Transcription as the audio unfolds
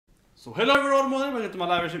So hello everyone, welcome to my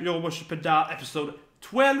live Yowamushi pedal episode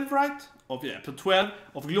 12, right? Episode 12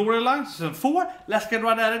 of Glory Line, season 4. Let's get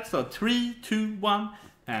right at it. So 3, 2, 1,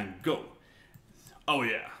 and go. Oh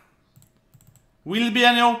yeah. Will be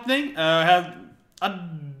any opening?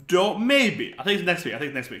 Maybe. I think it's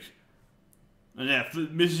next week. And yeah,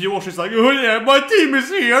 Miss Yoshi is like, oh yeah, my team is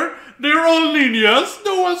here. They're all ninjas.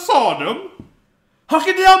 No one saw them. How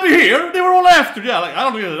can they all be here? They were all after. Yeah, like I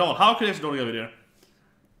don't get it at all. How can they actually get there?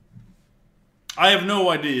 I have no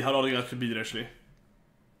idea how long you guys could be there actually.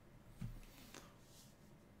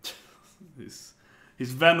 His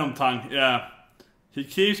Venom tongue, yeah. He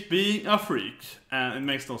keeps being a freak, and it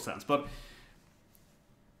makes no sense. But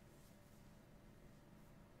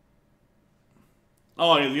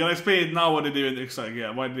oh, you're gonna explain it now what they did exactly?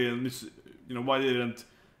 Yeah, why didn't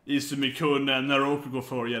Izumi-kun and Naruko go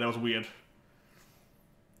for? Yeah, that was weird.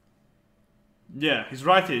 Yeah, he's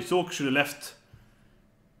right here. Sook should have left.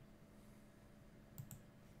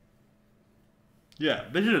 Yeah,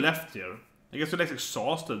 they should have left here. I guess they're like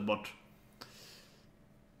exhausted, but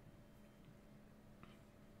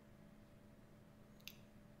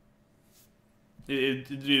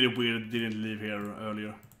it's really weird they didn't leave here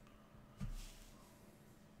earlier.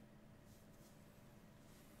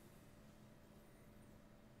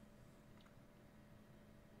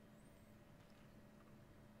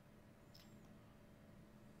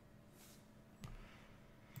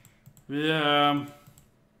 Yeah,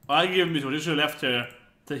 I give him this one. They should have left here,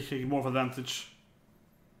 taking more of advantage.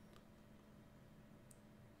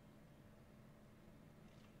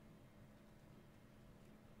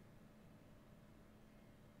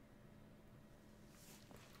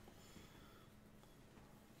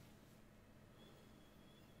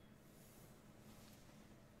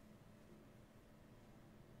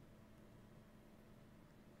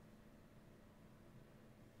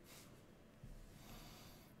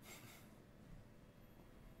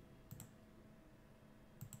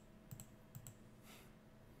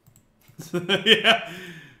 Yeah,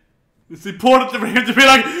 it's important for him to be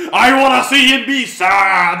like, I wanna see him be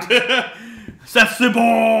sad. That's the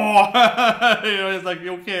ball. You know, it's like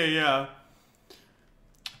okay, yeah.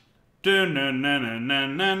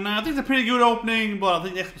 I think it's a pretty good opening, but I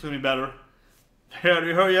think next one's gonna be better. I heard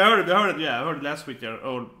it. Yeah, I heard it last week. There.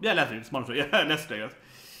 Oh, yeah, last week. It's monthly. Yeah, last day.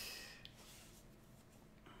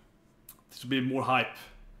 This should be more hype.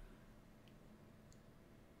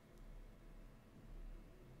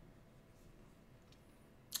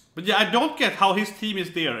 But yeah, I don't get how his team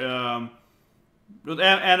is there.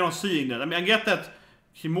 Anyone seeing that. I mean, I get that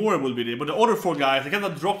Kimura will be there, but the other 4 guys, they kind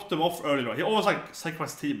of dropped them off earlier. He always like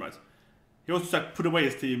sacrificed his team, right? He also like put away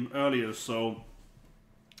his team earlier, so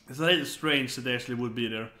it's a little strange that they actually would be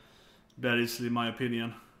there that easily, in my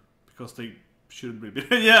opinion, because they shouldn't be.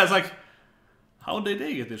 Yeah, it's like, how did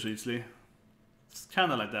they get this easily? It's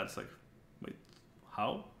kind of like that. It's like, wait,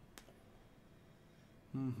 how?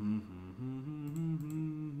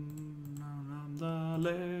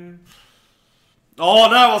 Oh,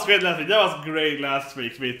 that was great last week. That was great last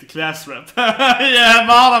week with class rep. Yeah,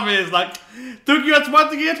 Manami is like, took you at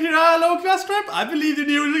what to get here? Hello, class rep. I believe in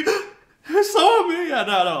you. You saw me. Yeah,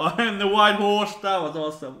 no. And the white horse. That was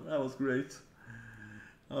awesome. That was great.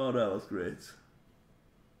 Oh, that was great.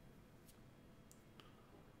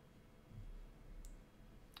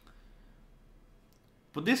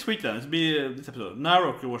 But this week then, it's be this episode.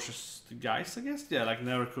 Naruko versus the guys, I guess. Yeah, like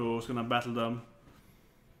Naruko is gonna battle them.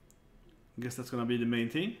 I guess that's gonna be the main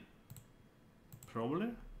thing. Probably.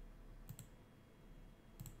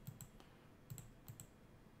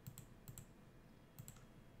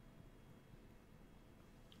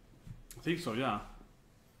 I think so, yeah.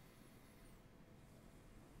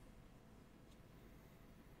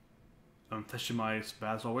 Teshima is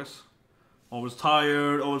bad as always. Always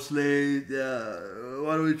tired, always late, yeah.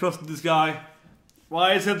 Why do we trust this guy?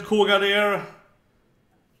 Why isn't Koga there?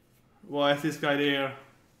 Why is this guy there?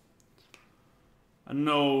 I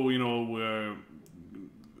know, you know, we're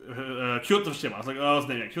Teshima. I was like, oh, his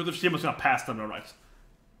name. Teshima's gonna pass them, right?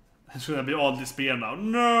 It's gonna be all despair now.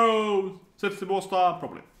 No! Setsubosta,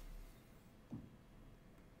 probably.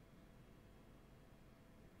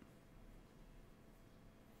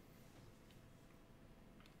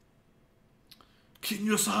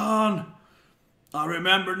 Kinyu-san! I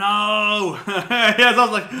remember now! Yes, I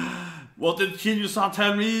was like, what did Kinyu-san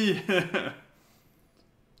tell me?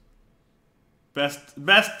 Best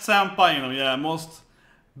senpai, you know, yeah, most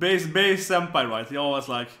base senpai, right? He always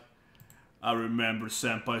like, I remember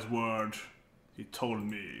senpai's word. He told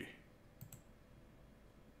me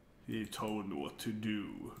what to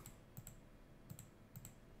do.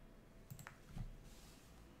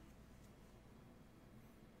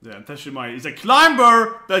 Yeah, Teshima is a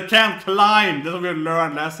climber that can't climb. That's what we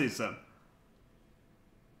learned last season.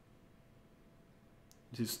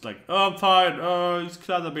 He's like, oh, I'm tired. He's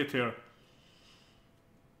climbed a bit here.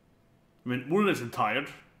 I mean, Ulrich isn't tired.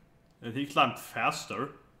 And he climbed faster.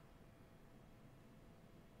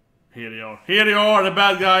 Here they are. Here they are, the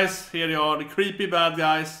bad guys. Here they are, the creepy bad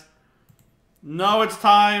guys. Now it's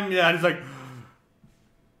time. Yeah, he's like...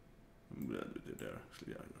 I'm glad we did there.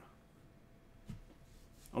 Actually,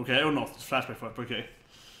 yeah. Okay, or not. It's flashback for it. Okay.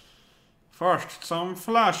 First, some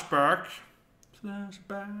flashback.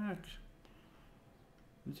 Flashback.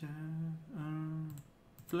 Yeah,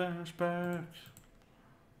 flashback.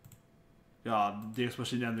 Ja, det var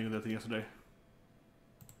sin ending av det yesterday.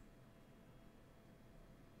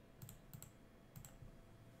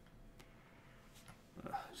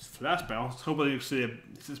 Flashback. I hope that you see it,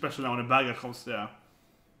 especially now when the bag comes there.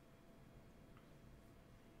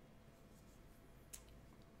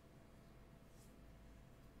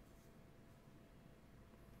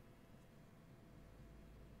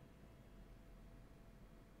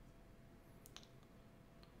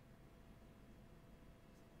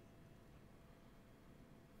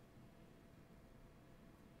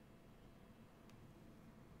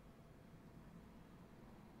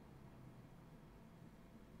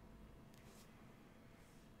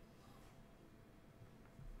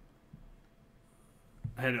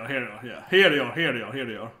 Here they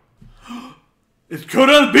are. It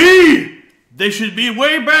couldn't be! They should be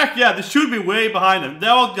way back, yeah, they should be way behind them.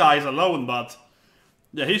 The old guy is alone, but...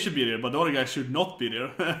 Yeah, he should be there, but the other guy should not be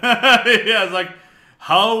there. Yeah, it's like,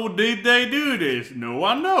 how did they do this? No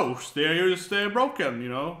one knows. They're just broken, you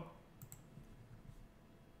know?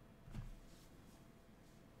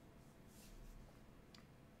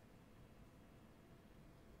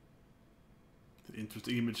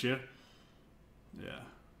 Interesting image here. Yeah.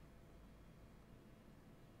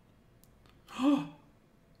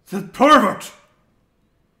 That pervert!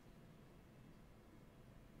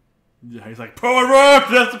 Yeah, he's like,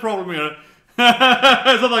 pervert! That's the problem here.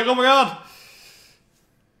 It's not like, oh my god!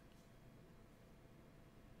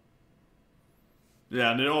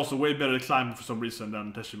 Yeah, and they're also way better at climbing for some reason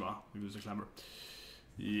than Teshima, who's a climber.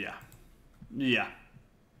 Yeah. Yeah.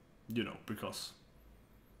 You know, because...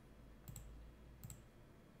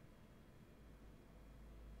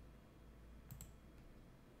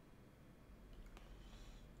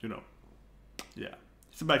 You know. Yeah.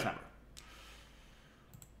 It's a bad climber.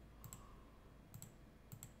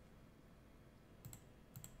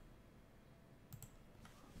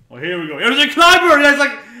 Oh, here we go. Here's a climber! Yeah, it's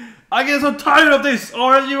like, I get so tired of this.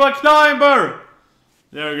 Are you a climber?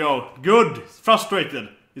 There we go. Good. It's frustrated.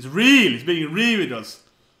 It's real. It's being real with us.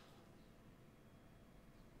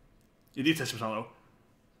 It did test though.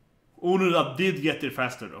 Onoda did get there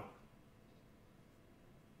faster though.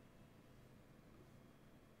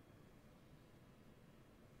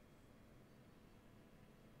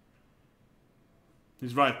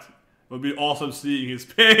 He's right. It would be awesome seeing his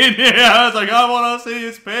pain. Yeah, it's like, I wanna see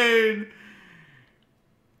his pain.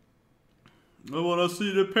 I wanna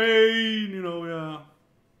see the pain, you know,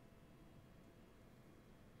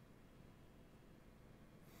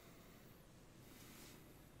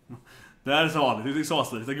 yeah. That is all. He's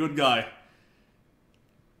exhausted. He's a good guy.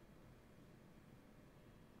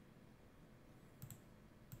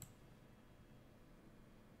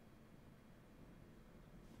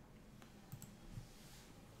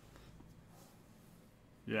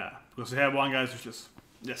 Yeah, because they have one guy who's just...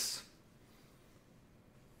 Yes.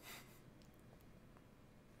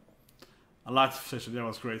 I liked the session. That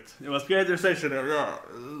was great. It was great the session there. Yeah.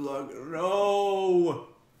 Like, no!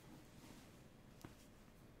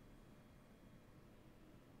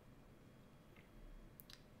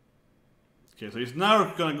 Okay, so he's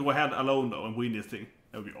now gonna go ahead alone though and win this thing.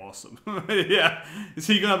 That would be awesome. Yeah. Is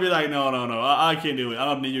he gonna be like, no, I can't do it. I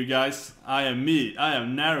don't need you guys. I am me. I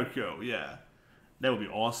am Naruko. Yeah. That would be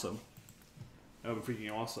awesome. That would be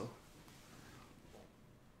freaking awesome.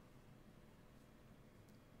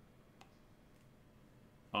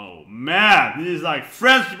 Oh man, this is like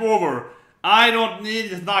friendship over. I don't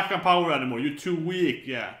need this Nakama power anymore. You're too weak,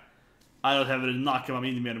 yeah. I don't have the Nakama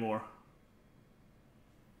in me anymore.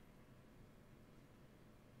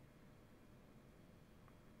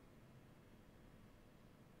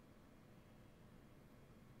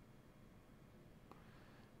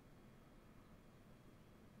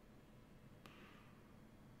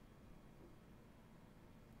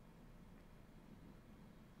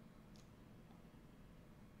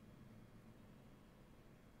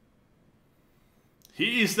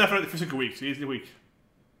 He is definitely physically weak. He is weak.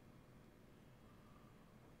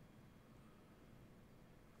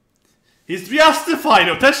 He's justified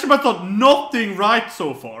though. Teshima's done nothing right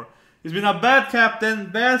so far. He's been a bad captain,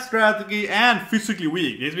 bad strategy, and physically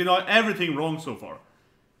weak. He's been doing everything wrong so far.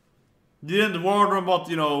 Didn't warn him about,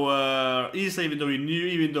 you know, Isa, even though he knew,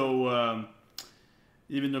 even though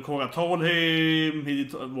Koga told him. He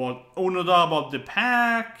did what Onoda about the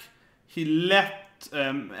pack. He let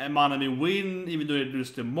Manami win, even though he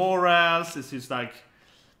reduced the morals. It's just like,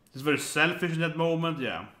 he's very selfish in that moment,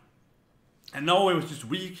 yeah. And now he was just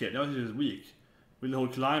weak here. Now he's just weak with the whole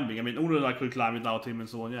climbing. I mean, Onoda could climb without him and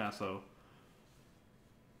so on, yeah, so.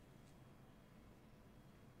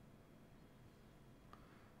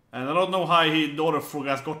 And I don't know how the other four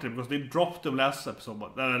guys got him, because they dropped him last episode,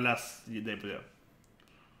 but last day, but yeah.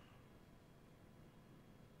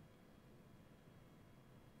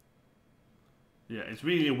 Yeah, it's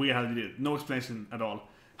really weird how they did it. No explanation at all.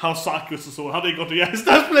 How Sakus or so, how they got to, yeah, it's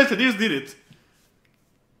no explanation, they just did it.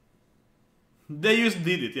 They just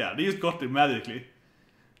did it, yeah, they just got it magically.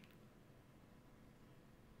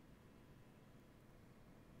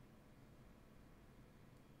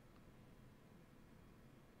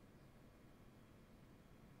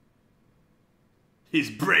 He's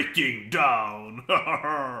breaking down.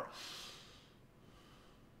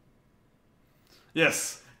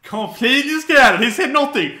 Yes, completely scattered. He said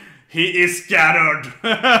nothing. He is scattered.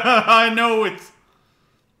 I know it.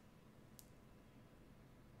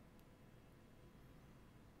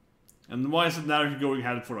 And why is it Naruko going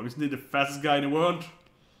ahead for him? Isn't he the fastest guy in the world?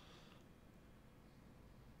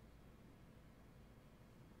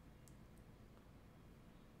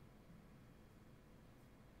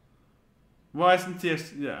 Why isn't he?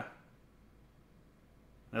 Yeah.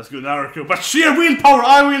 That's good, Naruko. But sheer willpower,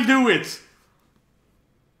 I will do it!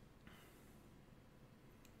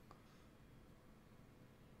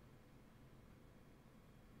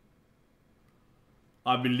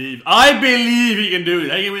 I believe he can do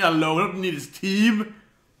it. I can win alone. I don't need his team.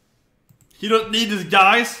 He don't need his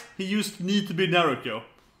guys. He just need to be Naruko.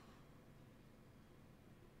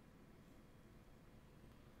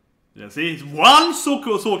 Yeah, see, it's one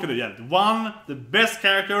Soka yeah, one, the best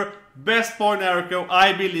character, best boy Naruko.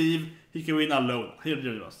 I believe he can win alone. He'll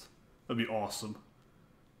do us. That'd be awesome.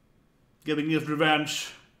 Getting his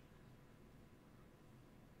revenge.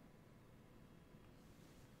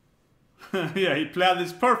 Yeah, he planned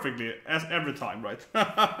this perfectly, as every time, right?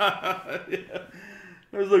 Yeah.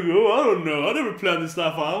 I was like, oh, I don't know. I never planned this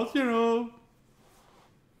stuff out, you know.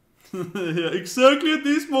 Yeah, exactly at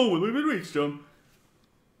this moment we will reach them.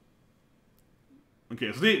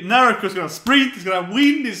 Okay, so Naruko's gonna sprint, he's gonna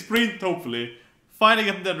win this sprint, hopefully. Finally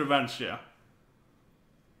getting that revenge, yeah.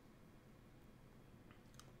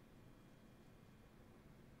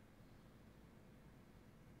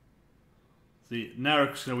 See,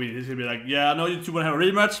 Naruko's gonna win. He's gonna be like, yeah, I know you two wanna have a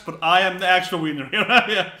rematch, but I am the actual winner here.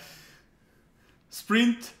 Yeah.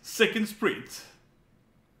 Sprint, second sprint.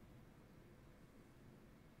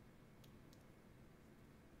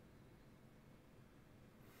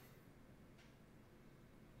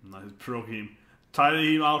 Nice pro him. Tire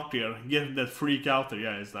him out there, get that freak out there,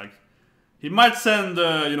 yeah, it's like... He might send,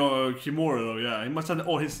 you know, Kimura though, yeah. He might send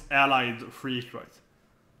all his allied freak, right?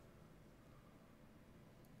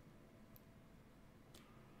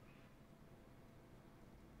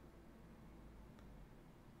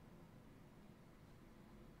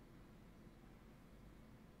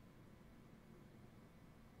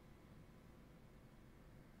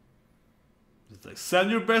 Like, send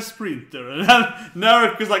your best sprinter. And then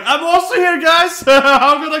Naruko's like, I'm also here, guys!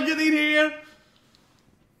 How can I get in here?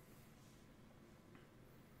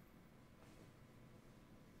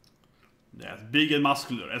 Yeah, big and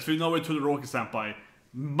muscular. As we know it to the Rocky Senpai,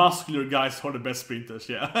 muscular guys are the best sprinters,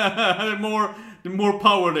 yeah. the more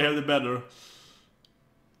power they have, the better.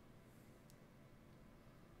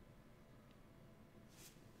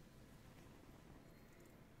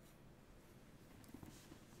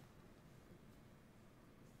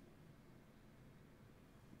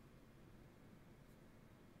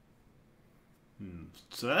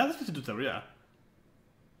 So that's what you do, yeah.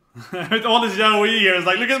 With all this Yaoi here, it's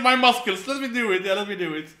like, look at my muscles, let me do it, yeah, let me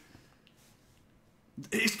do it.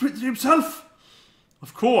 He sprinted himself!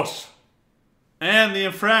 Of course. And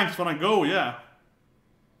the Franks wanna go, yeah.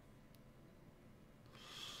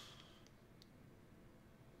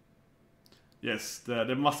 Yes,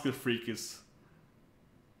 the muscle freak is...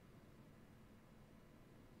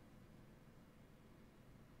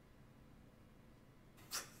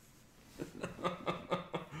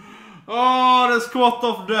 Oh, the squat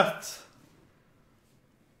of death.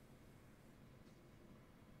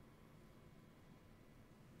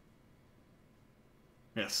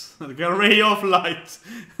 Yes, Yes, like a ray of light.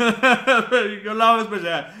 You love it, but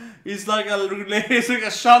yeah, it's like a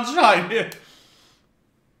sunshine. Yeah.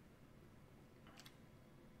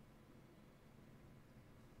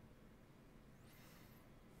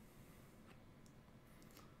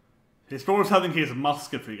 He's probably sending his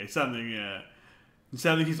muscle freak. He's sending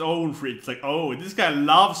his own freak. It's like, oh, this guy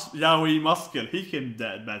loves Yaoi muscle. He can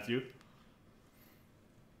bet you.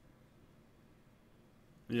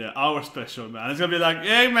 Yeah, our special, man. It's gonna be like,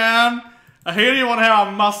 hey, man, I hear you want to have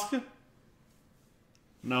a musk.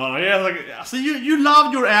 No, yeah, like, so you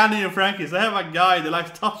love your Annie and Frankie. So I have a guy that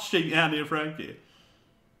likes touching Annie and Frankie.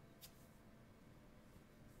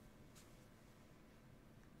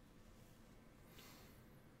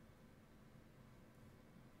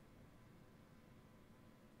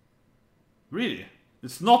 Really?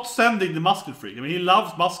 It's not sending the muscle freak. I mean, he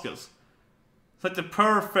loves muscles. It's like the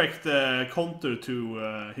perfect counter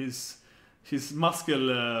to his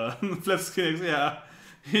muscle flex. Yeah,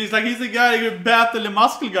 he's the guy who battle the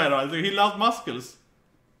muscle guy, right? Like, he loves muscles.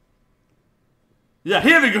 Yeah,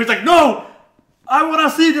 here we go. He's like, no, I wanna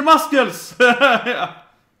see the muscles. Yeah.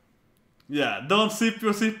 Yeah, don't sip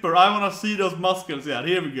your zipper. I wanna see those muscles. Yeah,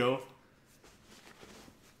 here we go.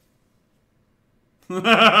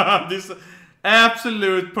 This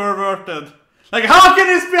absolute perverted. Like, how can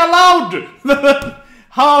this be allowed?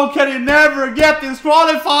 How can he never get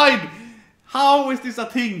disqualified? How is this a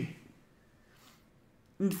thing?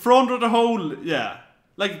 In front of the whole, yeah.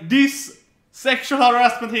 Like, this sexual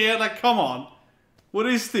harassment here, like, come on. What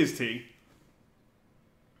is this thing?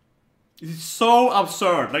 It's so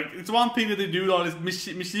absurd. Like, it's one thing that they do all these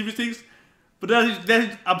mischievous things, but that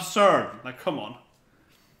is absurd. Like, come on.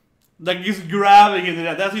 Like, just grabbing into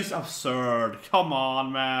that is absurd. Come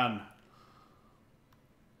on, man.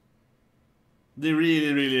 They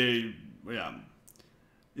really, yeah.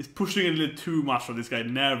 It's pushing a little too much for this guy,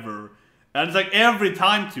 never. And it's like every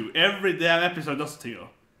time too. Every damn episode does it to you.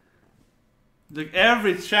 Like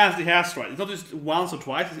every chance he has, right? It's not just once or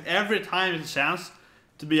twice, it's every time it's a chance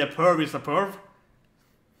to be a perv is a perv.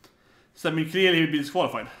 So I mean, clearly he'll be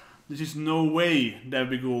disqualified. There's just no way that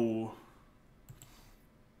we go.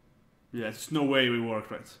 Yeah, there's no way we work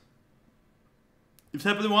right. If it's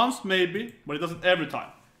happened once, maybe, but it doesn't every time.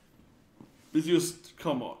 It's just,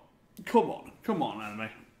 come on, anime.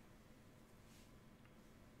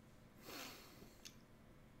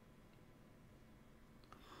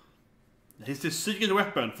 He's the secret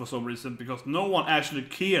weapon for some reason, because no one actually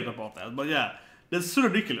cared about that. But yeah, that's so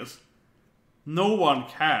ridiculous. No one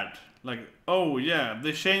cared. Like, oh yeah,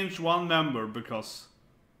 they changed one member because...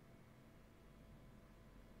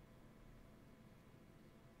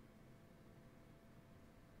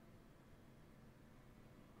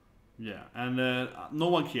 Yeah, and no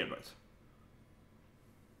one cared, right?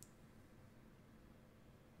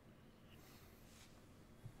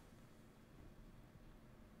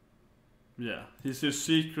 Yeah, he's a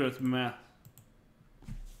secret man.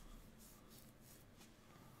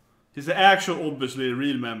 He's the actual, obviously,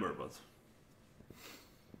 real member, but...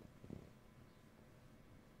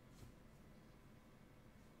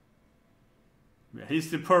 Yeah, he's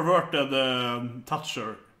the perverted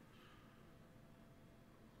toucher.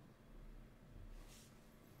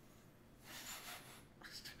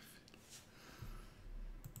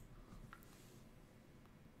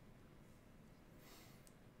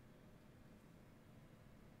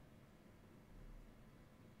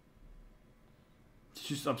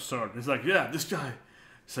 Just absurd. It's like, yeah, this guy.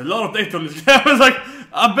 It's a lot of data on this guy. It's like,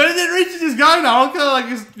 I bet it reaches this guy now. How can I, like,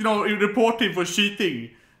 just, you know, report him for cheating,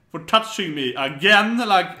 for touching me again,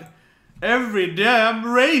 like every damn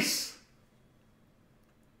race.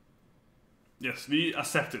 Yes, we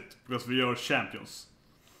accept it because we are champions.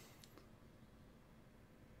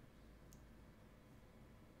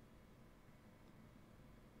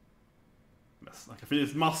 Yes, like I feel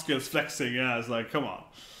his muscles flexing. Yeah, it's like, come on.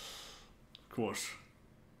 Of course.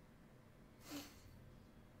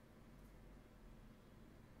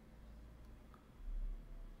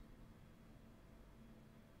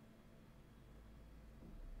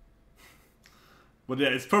 But yeah,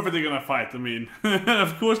 it's perfectly gonna fight. I mean,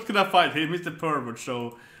 of course, gonna fight him. He's the pervert,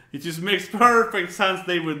 so it just makes perfect sense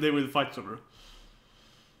they would fight each other.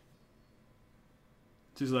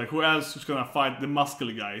 Just like, who else is gonna fight the muscle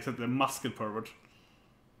guy except the muscle pervert?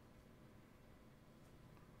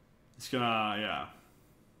 It's gonna, yeah.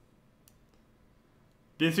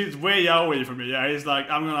 This is way away from me. Yeah, he's like,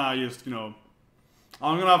 I'm gonna just, you know,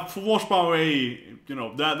 I'm gonna force my way. You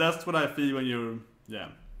know, that's what I feel when you're, yeah.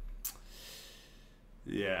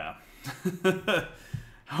 Yeah.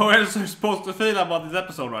 How else are you supposed to feel about this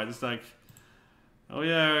episode, right? It's like, oh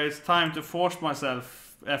yeah, it's time to force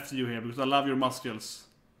myself after you here because I love your muscles.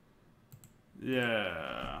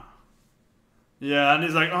 Yeah. Yeah, and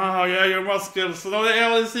he's like, oh yeah, your muscles. So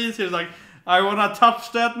all he sees here is like, I wanna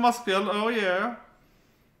touch that muscle. Oh yeah.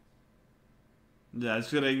 Yeah,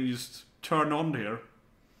 it's gonna just turn on here.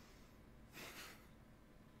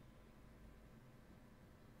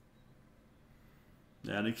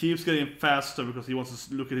 Yeah, and he keeps getting faster because he wants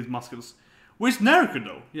to look at his muscles. Where's Naruko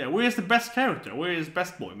though? Yeah, where's the best character? Where is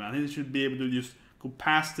best boy, man? He should be able to just go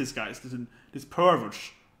past these guys, this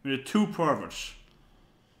perverts. I mean, the two perverts.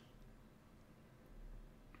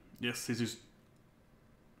 Yes, he's just...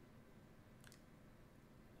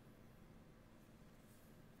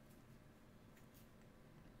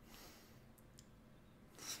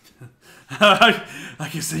 I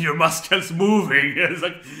can see your muscles moving. It's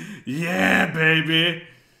like, yeah, baby.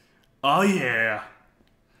 Oh, yeah.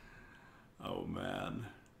 Oh, man.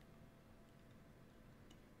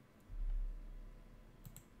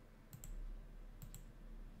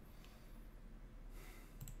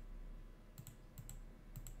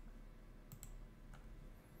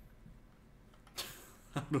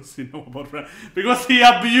 How does he know about Frank? Because he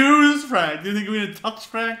abused Frank. Do you think we're gonna touch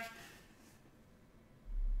Frank?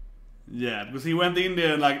 Yeah, because he went in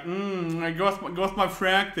there like, I got my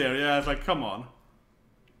Frank there. Yeah, it's like, come on.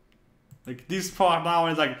 Like this part now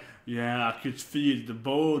is like, yeah, I could feel the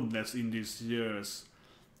boldness in these years.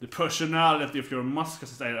 The personality of your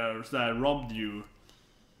muscles that robbed you.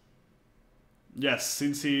 Yes,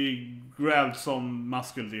 since he grabbed some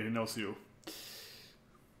muscle there, he knows you.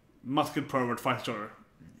 Muscle pervert fight each other.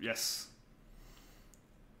 Yes.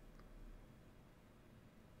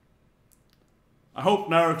 I hope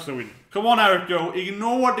Naruto win. Come on, Naruto,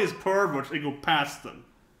 ignore these perverts and go past them.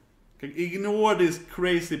 Ignore these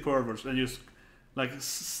crazy perverts and just like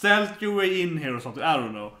stealth your way in here or something. I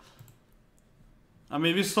don't know. I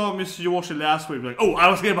mean, we saw Miss Yoshi last week. Like, oh, I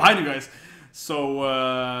was getting behind you guys. So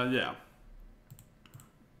yeah.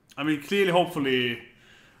 I mean, clearly, hopefully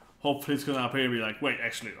it's gonna appear and be like, wait,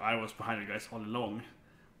 actually, I was behind you guys all along.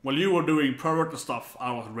 While you were doing pervert stuff,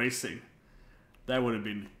 I was racing. That would have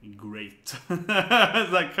been great.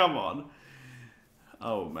 It's like, come on.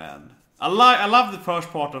 Oh man, I love the first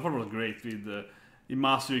part. I thought it was great with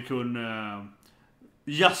Imazumi-kun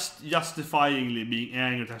justifyingly being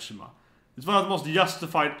angry at Teshima. It's one of the most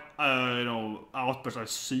justified, outbursts I've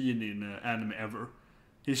seen in anime ever.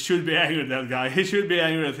 He should be angry at that guy. He should be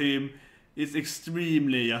angry at him. It's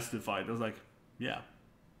extremely justified. I was like, yeah,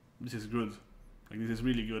 this is good. Like, this is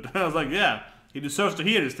really good. I was like, yeah, he deserves to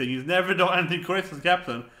hear this thing. He's never done anything correct as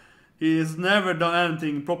captain. He has never done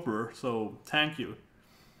anything proper. So, thank you.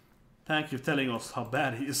 Thank you for telling us how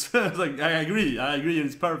bad he is. I was like, I agree. I agree, and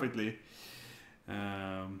it's perfectly.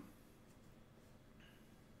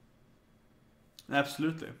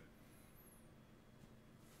 Absolutely.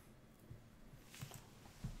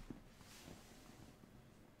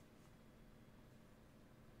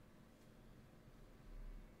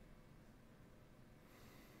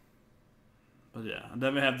 But yeah, and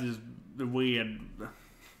then we have the weird... we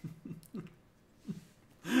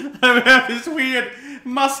have this weird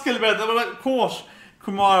muscle battle. But of course,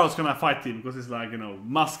 Kumaro's gonna fight him because it's like,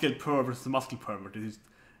 muscle pervert versus muscle pervert.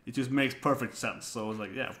 It just makes perfect sense. So I was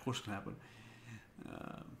like, yeah, of course it can happen.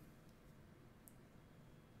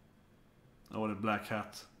 I want a black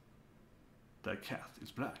cat. That cat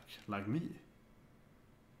is black, like me.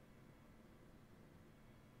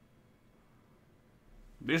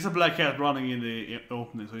 There's a black cat running in the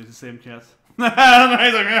opening, so it's the same cat. He's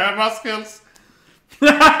like, yeah, muscles. The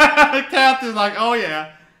cat is like, oh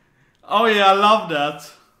yeah. Oh yeah, I love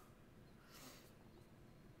that.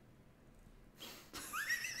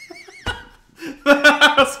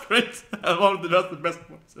 That's great. That's the best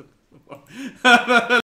one.